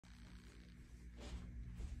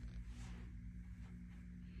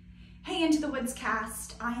Journey into the Woods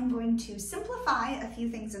cast, I am going to simplify a few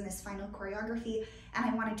things in this final choreography, and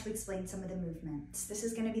I wanted to explain some of the movements. This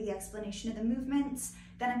is going to be the explanation of the movements.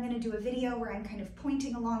 Then I'm going to do a video where I'm kind of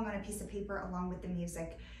pointing along on a piece of paper along with the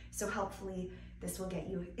music. So hopefully this will get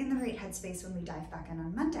you in the right headspace when we dive back in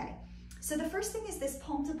on Monday. So the first thing is this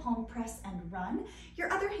palm to palm press and run.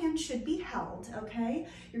 Your other hand should be held, okay?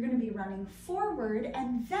 You're going to be running forward,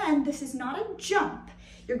 and then this is not a jump.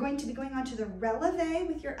 You're going to be going onto the releve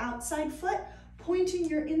with your outside foot, pointing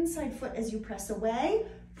your inside foot as you press away,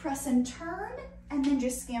 press and turn, and then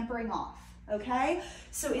just scampering off, okay?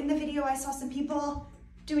 So in the video, I saw some people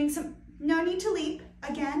doing no need to leap.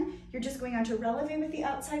 Again, you're just going onto releve with the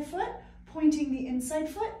outside foot, pointing the inside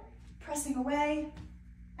foot, pressing away,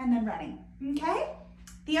 and then running, okay?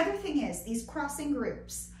 The other thing is these crossing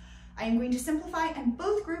groups. I am going to simplify, and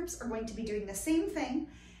both groups are going to be doing the same thing,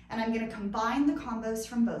 and I'm going to combine the combos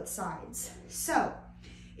from both sides. So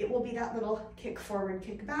it will be that little kick forward,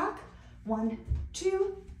 kick back, 1,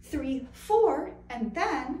 2, 3, 4, and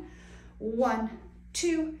then 1,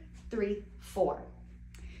 2, 3, 4.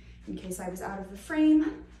 In case I was out of the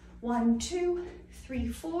frame, 1, 2, 3,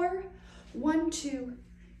 4, 1, 2,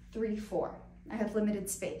 3, 4. I have limited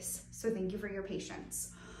space, so thank you for your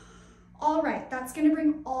patience. All right, that's gonna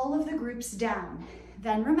bring all of the groups down.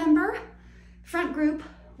 Then remember, front group,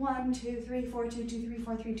 1, 2, 3, 4, 2, 2, 3,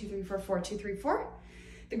 4, 3, 2, 3, 4, 4, 2, 3, 4.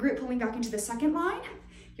 The group pulling back into the second line.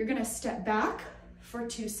 You're gonna step back for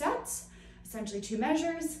 2 sets, essentially 2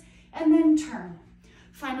 measures, and then turn.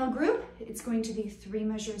 Final group, it's going to be 3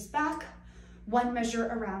 measures back, 1 measure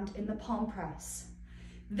around in the palm press.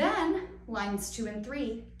 Then lines 2 and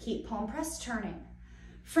 3, keep palm press turning.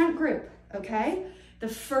 Front group, okay? The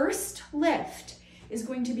first lift is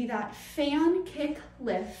going to be that fan kick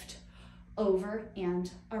lift over and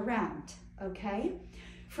around, okay?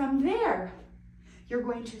 From there, you're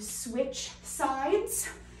going to switch sides,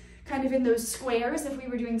 kind of in those squares. If we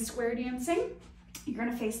were doing square dancing, you're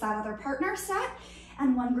gonna face that other partner set,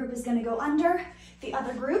 and one group is gonna go under, the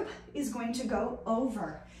other group is going to go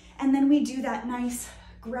over. And then we do that nice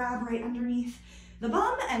grab right underneath the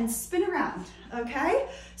bum and spin around, okay?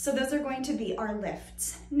 So those are going to be our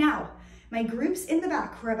lifts. Now, my groups in the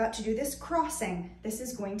back, we're about to do this crossing. This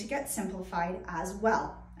is going to get simplified as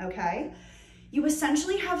well, okay? You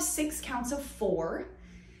essentially have 6 counts of 4.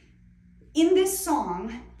 In this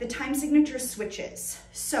song, the time signature switches.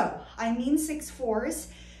 So I mean 6 4s.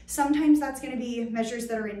 Sometimes that's gonna be measures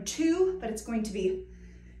that are in 2, but it's going to be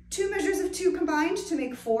 2 measures of 2 combined to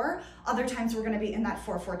make 4. Other times we're gonna be in that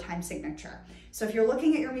 4/4 time signature. So if you're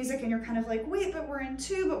looking at your music and you're kind of like, wait, but we're in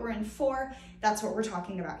 2, but we're in 4, that's what we're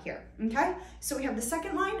talking about here, okay? So we have the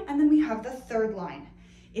second line, and then we have the third line.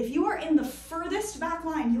 If you are in the furthest back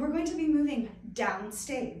line, you are going to be moving down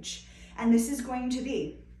stage. And this is going to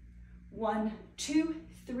be 1, 2,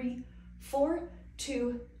 3, 4,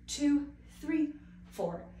 2, 2, 3,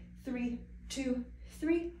 4, 3, 2,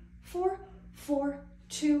 3, 4, 4,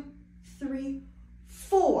 2, 3,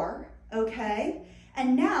 4, okay?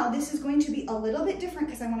 And now this is going to be a little bit different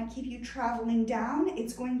because I want to keep you traveling down.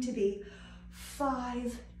 It's going to be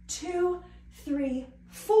 5, 2, 3,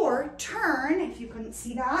 4, turn. If you couldn't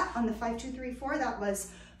see that on the 5, 2, 3, 4, that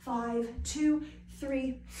was 5, 2,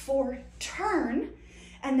 3, 4, turn.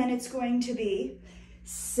 And then it's going to be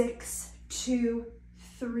 6, 2,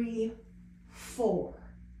 3, 4.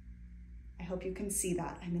 I hope you can see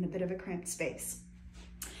that. I'm in a bit of a cramped space.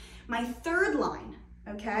 My third line,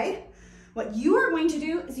 okay? What you are going to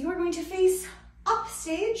do is you are going to face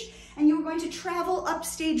upstage, and you are going to travel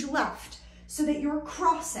upstage left so that you're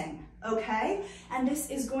crossing, okay? And this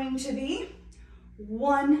is going to be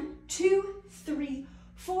 1, 2, 3,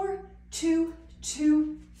 4, 2,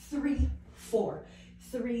 2, 3, 4,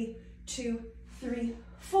 3, 2, 3,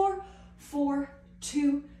 4, 4,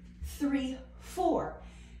 2, 3, 4.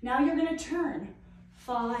 Now you're gonna turn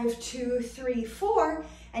 5, 2, 3, 4,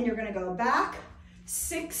 and you're gonna go back,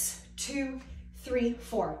 6, 2, 3,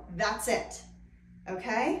 4. That's it,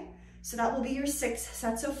 okay? So that will be your 6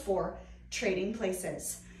 sets of 4 trading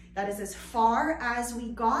places. That is as far as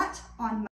we got on